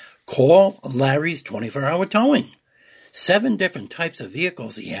 Call Larry's 24-hour towing. 7 different types of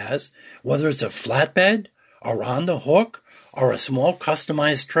vehicles he has, whether it's a flatbed or on the hook or a small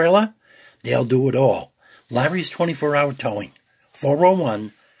customized trailer, they'll do it all. Larry's 24-hour towing,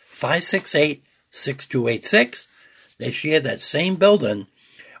 401-568-6286. They share that same building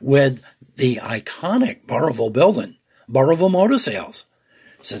with the iconic Burrillville building, Burrillville Motor Sales.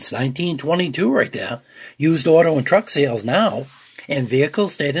 Since 1922 right there, used auto and truck sales now, and vehicle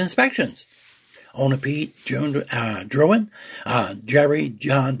state inspections. Owner Pete, June, Druin, Jerry,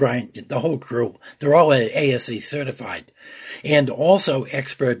 John, Brian, the whole crew. They're all ASC certified. And also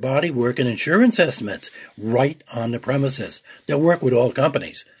expert body work and insurance estimates right on the premises. They'll work with all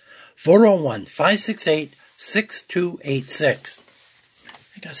companies. 401-568-6286.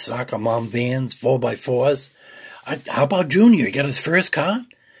 I got soccer mom vans, 4x4s. How about Junior? He got his first car?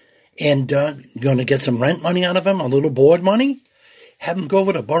 And going to get some rent money out of him, a little board money? Have him go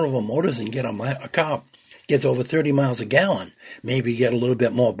over to Burrillville Motors and get him a car. Gets over 30 miles a gallon. Maybe get a little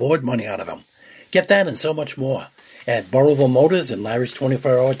bit more board money out of him. Get that and so much more at Burrillville Motors and Larry's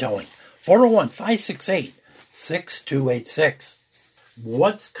 24-hour towing. 401-568-6286.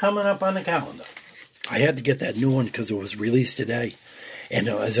 What's coming up on the calendar? I had to get that new one because it was released today. And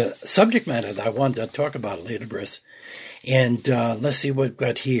as a subject matter that I wanted to talk about later, Briss. And let's see what we've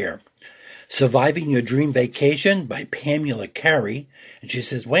got here. Surviving Your Dream Vacation by Pamela Carey. And she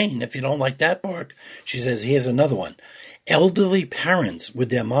says, Wayne, if you don't like that book, she says, here's another one. Elderly Parents with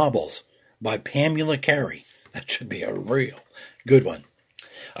Their Marbles by Pamela Carey. That should be a real good one.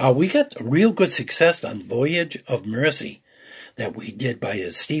 We got real good success on Voyage of Mercy that we did by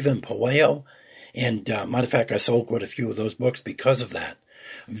Stephen Pueo. And matter of fact, I sold quite a few of those books because of that.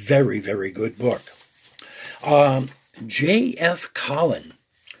 Very, very good book. J.F. Collin.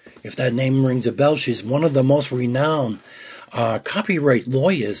 If that name rings a bell, she's one of the most renowned copyright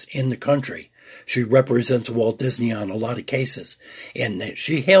lawyers in the country. She represents Walt Disney on a lot of cases. And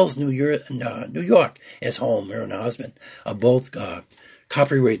she hails New York as home. Her and her husband are both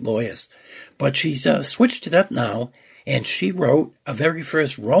copyright lawyers. But she's switched it up now, and she wrote a very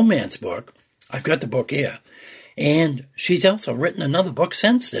first romance book. I've got the book here. And she's also written another book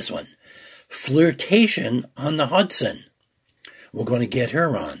since this one, Flirtation on the Hudson. We're going to get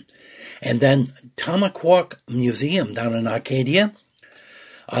her on. And then Tamaqua Museum down in Arcadia.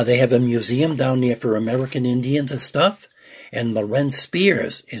 They have a museum down there for American Indians and stuff. And Loren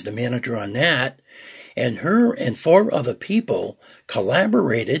Spears is the manager on that. And her and 4 other people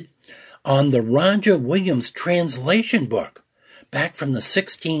collaborated on the Roger Williams translation book back from the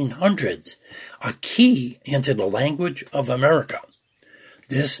 1600s, a key into the language of America.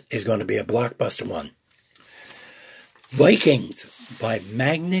 This is going to be a blockbuster one. Vikings, by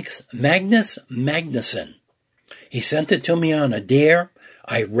Magnus Magnuson. He sent it to me on a dare.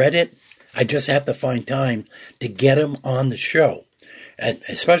 I read it. I just have to find time to get him on the show, and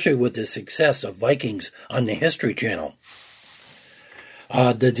especially with the success of Vikings on the History Channel.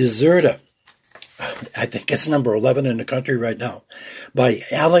 The Deserter, I think it's number 11 in the country right now, by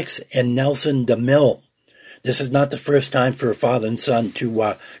Alex and Nelson DeMille. This is not the first time for a father and son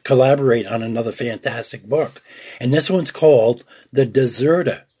to collaborate on another fantastic book. And this one's called The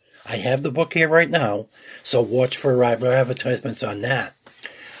Deserter. I have the book here right now, so watch for advertisements on that.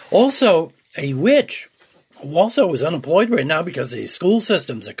 Also, a witch who also is unemployed right now because the school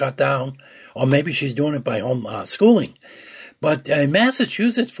systems are cut down, or maybe she's doing it by home schooling. But a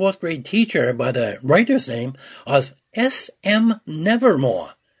Massachusetts fourth grade teacher by the writer's name of S.M.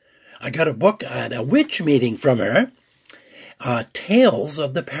 Nevermore. I got a book at a witch meeting from her, Tales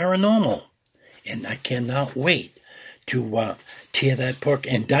of the Paranormal. And I cannot wait to tear that book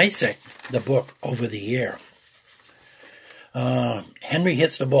and dissect the book over the air. Henry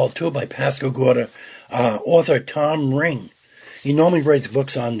Hits the Ball 2 by Pascal Gorda, author Tom Ring. He normally writes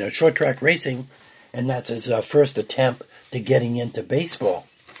books on short track racing, and that's his first attempt to getting into baseball.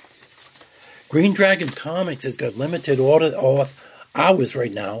 Green Dragon Comics has got limited hours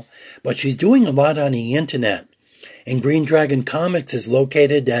right now, but she's doing a lot on the internet. And Green Dragon Comics is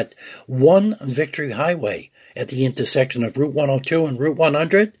located at 1 Victory Highway at the intersection of Route 102 and Route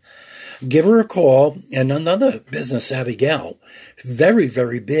 100. Give her a call, and another business-savvy gal, very,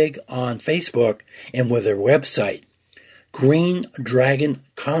 very big on Facebook and with her website, Green Dragon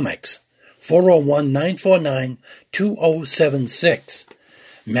Comics, 401-949-2076.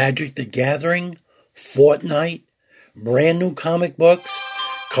 Magic the Gathering, Fortnite, brand new comic books,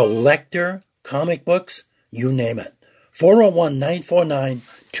 collector comic books, you name it.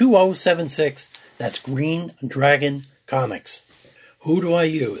 401-949-2076. That's Green Dragon Comics. Who do I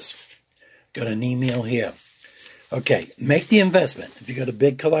use? Got an email here. Okay, make the investment. If you got a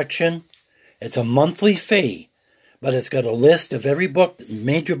big collection, it's a monthly fee, but it's got a list of every book,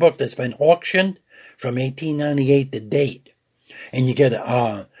 major book that's been auctioned from 1898 to date. And you get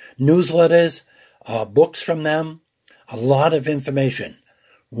newsletters, books from them, a lot of information.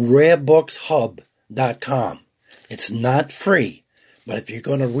 RareBooksHub.com. It's not free, but if you're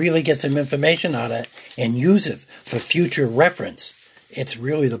going to really get some information on it and use it for future reference, it's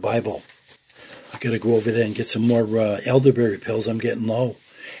really the Bible. I got to go over there and get some more elderberry pills. I'm getting low.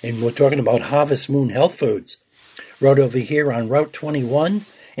 And we're talking about Harvest Moon Health Foods. Right over here on Route 21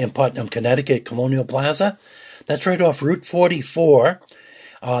 in Putnam, Connecticut, Colonial Plaza. That's right off Route 44.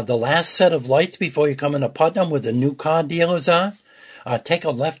 The last set of lights before you come into Putnam where the new car dealers are. Take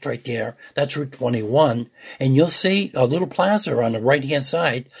a left right there. That's Route 21. And you'll see a little plaza on the right-hand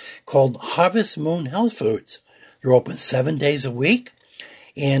side called Harvest Moon Health Foods. They're open 7 days a week.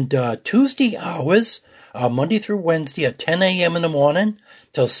 And Tuesday hours, Monday through Wednesday at 10 a.m. in the morning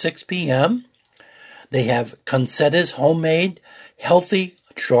till 6 p.m. They have Concetta's homemade healthy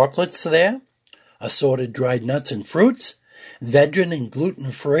chocolates there, assorted dried nuts and fruits, vegan and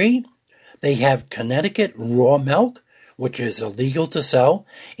gluten-free. They have Connecticut raw milk, which is illegal to sell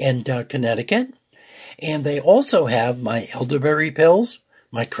in Connecticut. And they also have my elderberry pills,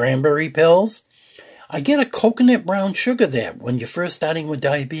 my cranberry pills. I get a coconut brown sugar there when you're first starting with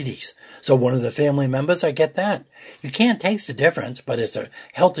diabetes. So one of the family members, I get that. You can't taste the difference, but it's a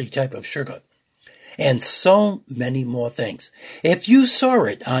healthy type of sugar. And so many more things. If you saw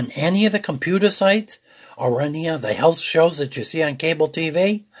it on any of the computer sites or any of the health shows that you see on cable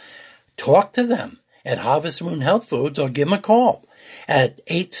TV, talk to them at Harvest Moon Health Foods or give them a call at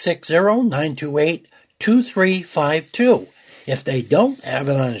 860-928-2352. If they don't have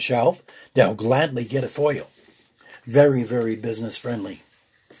it on the shelf, they'll gladly get it for you. Very, very business friendly.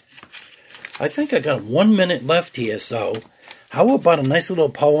 I think I got 1 minute left here, so how about a nice little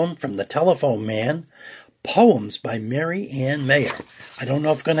poem from the Telephone Man? Poems by Mary Ann Mayer. I don't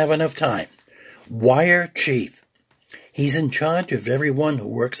know if I'm going to have enough time. Wire Chief. He's in charge of everyone who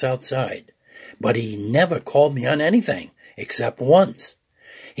works outside, but he never called me on anything except once.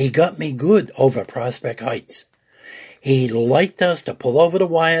 He got me good over Prospect Heights. He liked us to pull over the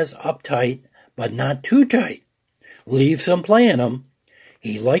wires up tight, but not too tight. Leave some play in them.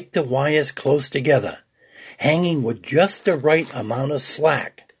 He liked the wires close together, hanging with just the right amount of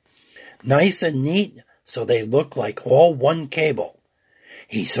slack. Nice and neat, so they look like all one cable.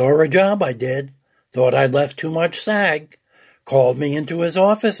 He saw a job I did, thought I'd left too much sag, called me into his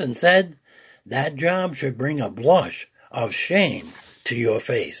office and said, that job should bring a blush of shame to your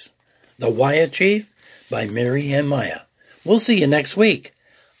face. The Wire Chief by Mary Ann Meyer. We'll see you next week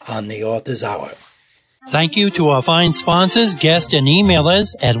on the Author's Hour. Thank you to our fine sponsors, guests, and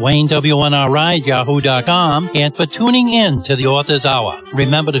emailers at WayneWNRI@yahoo.com, and for tuning in to the Author's Hour.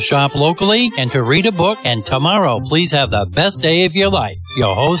 Remember to shop locally and to read a book, and tomorrow, please have the best day of your life.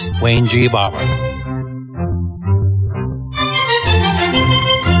 Your host, Wayne G. Barber.